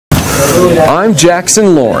I'm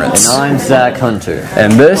Jackson Lawrence. And I'm Zach Hunter.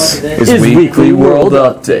 And this is Weekly World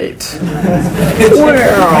Update.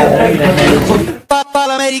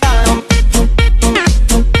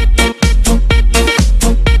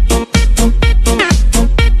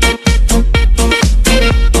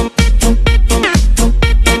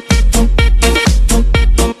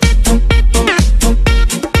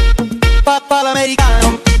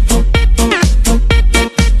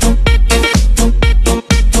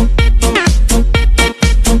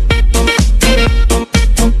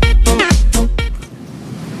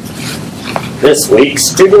 This week,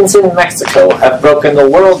 students in Mexico have broken the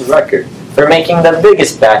world record for making the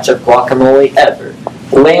biggest batch of guacamole ever,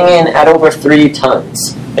 weighing in at over 3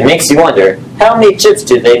 tons. It makes you wonder, how many chips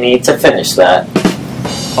do they need to finish that?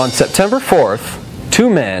 On September 4th, 2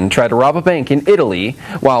 men tried to rob a bank in Italy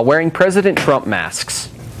while wearing President Trump masks.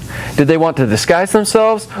 Did they want to disguise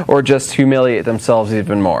themselves or just humiliate themselves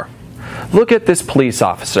even more? Look at this police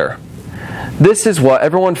officer. This is what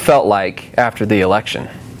everyone felt like after the election.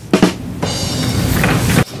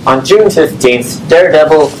 On June 15th,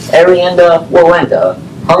 daredevil Arienda Wawenda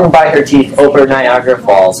hung by her teeth over Niagara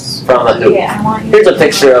Falls from a hoop. Here's a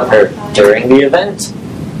picture of her during the event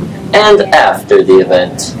and after the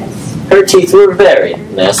event. Her teeth were very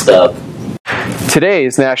messed up. Today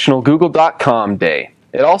is National Google.com Day.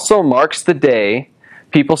 It also marks the day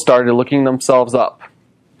people started looking themselves up.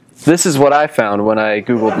 This is what I found when I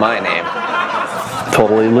Googled my name.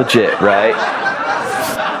 Totally legit, right?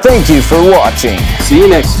 Thank you for watching. See you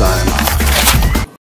next time.